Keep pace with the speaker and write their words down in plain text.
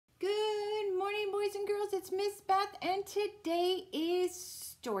and girls, it's Miss Beth, and today is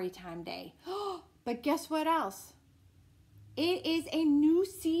Storytime Day. But guess what else? It is a new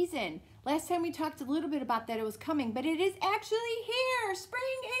season. Last time we talked a little bit about that it was coming, but it is actually here. Spring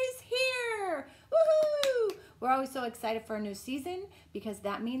is here. Woohoo! We're always so excited for a new season because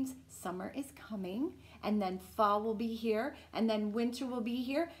that means summer is coming, and then fall will be here, and then winter will be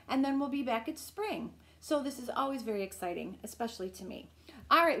here, and then we'll be back at spring. So this is always very exciting, especially to me.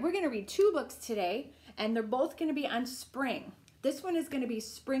 All right, we're going to read two books today, and they're both going to be on spring. This one is going to be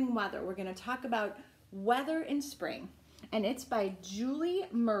spring weather. We're going to talk about weather in spring, and it's by Julie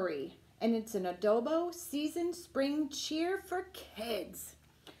Murray, and it's an Adobo Season Spring Cheer for Kids.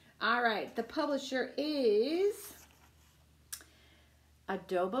 All right, the publisher is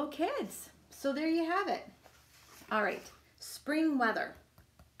Adobo Kids. So there you have it. All right, spring weather.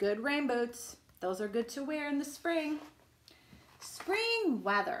 Good rain boots. Those are good to wear in the spring. Spring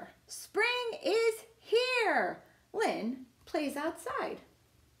weather. Spring is here. Lynn plays outside.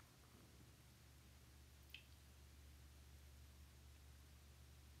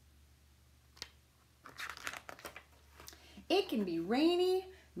 It can be rainy.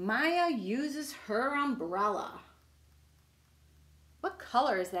 Maya uses her umbrella. What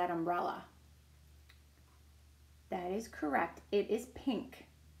color is that umbrella? That is correct. It is pink.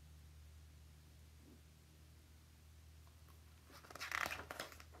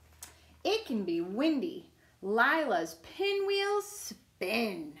 It can be windy. Lila's pinwheels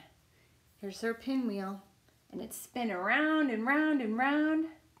spin. Here's her pinwheel, and it's spin around and round and round.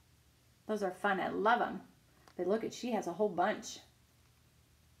 Those are fun. I love them. But look at, she has a whole bunch.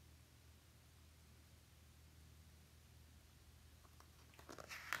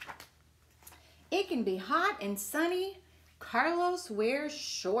 It can be hot and sunny. Carlos wears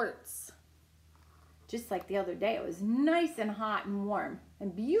shorts. Just like the other day, it was nice and hot and warm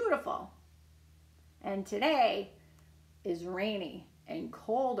and beautiful. And today is rainy and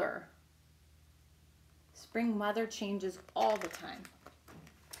colder. Spring weather changes all the time.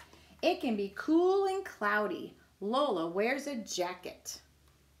 It can be cool and cloudy. Lola wears a jacket.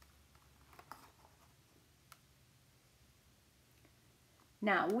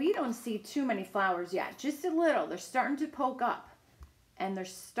 Now, we don't see too many flowers yet, just a little. They're starting to poke up, and they're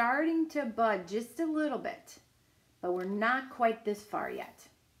starting to bud just a little bit, but we're not quite this far yet.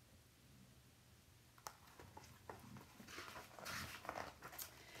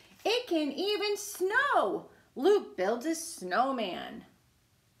 It can even snow. Luke builds a snowman.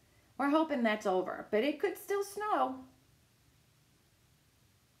 We're hoping that's over, but it could still snow.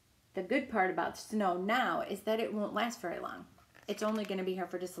 The good part about snow now is that it won't last very long. It's only going to be here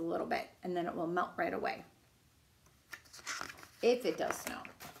for just a little bit, and then it will melt right away, if it does snow.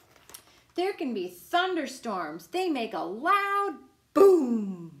 There can be thunderstorms. They make a loud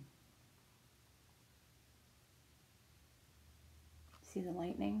boom. See the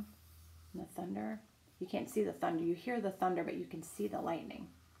lightning and the thunder? You can't see the thunder. You hear the thunder, but you can see the lightning.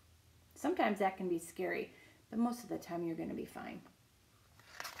 Sometimes that can be scary, but most of the time you're going to be fine.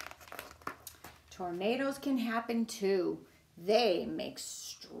 Tornadoes can happen too. They make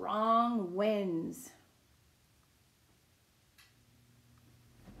strong winds.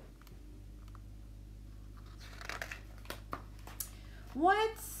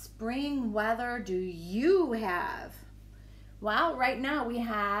 What spring weather do you have? Well, right now we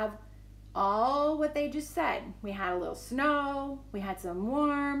have all what they just said. We had a little snow, we had some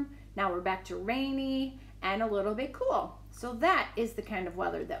warm, now we're back to rainy and a little bit cool. So that is the kind of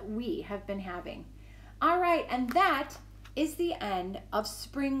weather that we have been having. All right, and that is the end of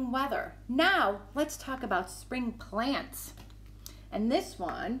spring weather. Now, let's talk about spring plants. And this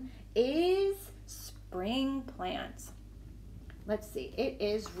one is Spring Plants. Let's see, it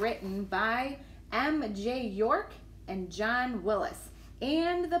is written by M.J. York and John Willis.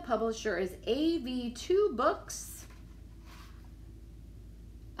 And the publisher is AV2 Books.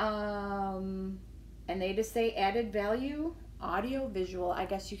 And they just say added value, audio, visual. I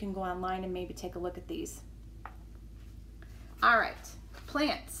guess you can go online and maybe take a look at these. All right,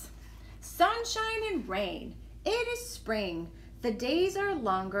 plants. Sunshine and rain. It is spring. The days are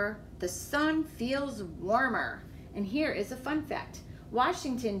longer. The sun feels warmer. And here is a fun fact.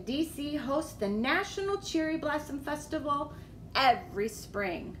 Washington, D.C. hosts the National Cherry Blossom Festival every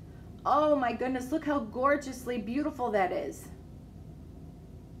spring. Oh my goodness, look how gorgeously beautiful that is.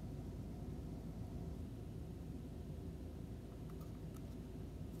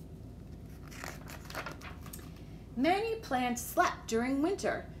 Many plants slept during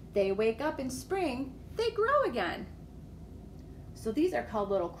winter. They wake up in spring, they grow again. So these are called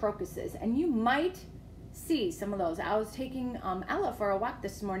little crocuses, and you might see some of those. I was taking Ella for a walk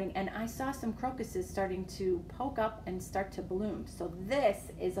this morning and I saw some crocuses starting to poke up and start to bloom. So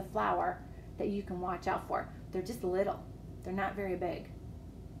this is a flower that you can watch out for. They're just little. They're not very big.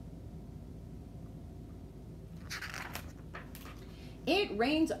 It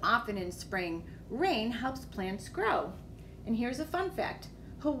rains often in spring. Rain helps plants grow. And here's a fun fact.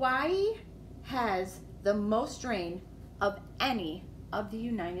 Hawaii has the most rain of any of the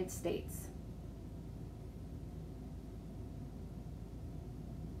United States.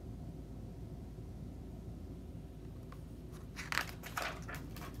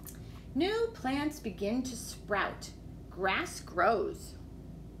 New plants begin to sprout. Grass grows.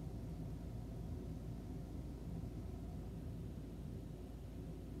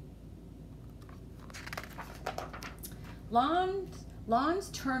 Lawns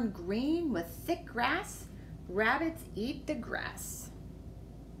turn green with thick grass. Rabbits eat the grass.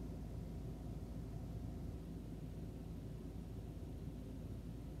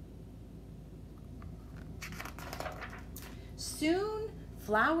 Soon,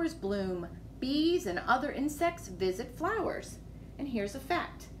 flowers bloom. Bees and other insects visit flowers. And here's a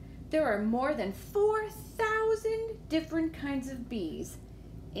fact. There are more than 4,000 different kinds of bees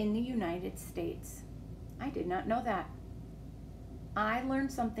in the United States. I did not know that. I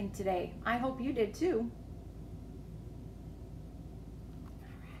learned something today. I hope you did too.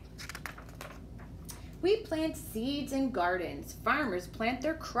 We plant seeds in gardens. Farmers plant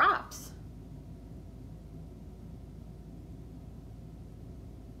their crops.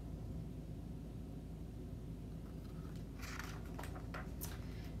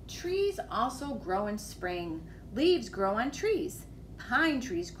 Trees also grow in spring. Leaves grow on trees. Pine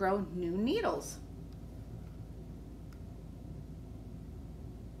trees grow new needles.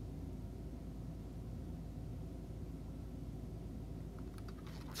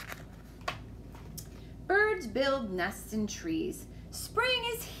 Birds build nests in trees. Spring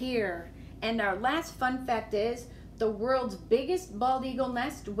is here. And our last fun fact is the world's biggest bald eagle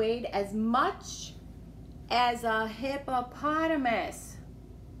nest weighed as much as a hippopotamus.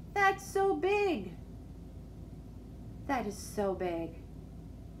 That's so big. That is so big.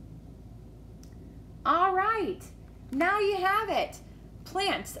 All right, now you have it.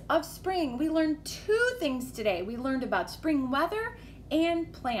 Plants of spring. We learned 2 things today. We learned about spring weather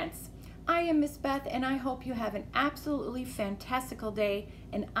and plants. I am Miss Beth, and I hope you have an absolutely fantastical day,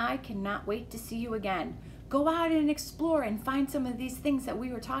 and I cannot wait to see you again. Go out and explore and find some of these things that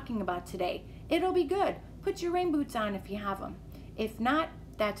we were talking about today. It'll be good. Put your rain boots on if you have them. If not,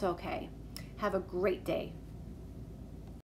 that's okay. Have a great day.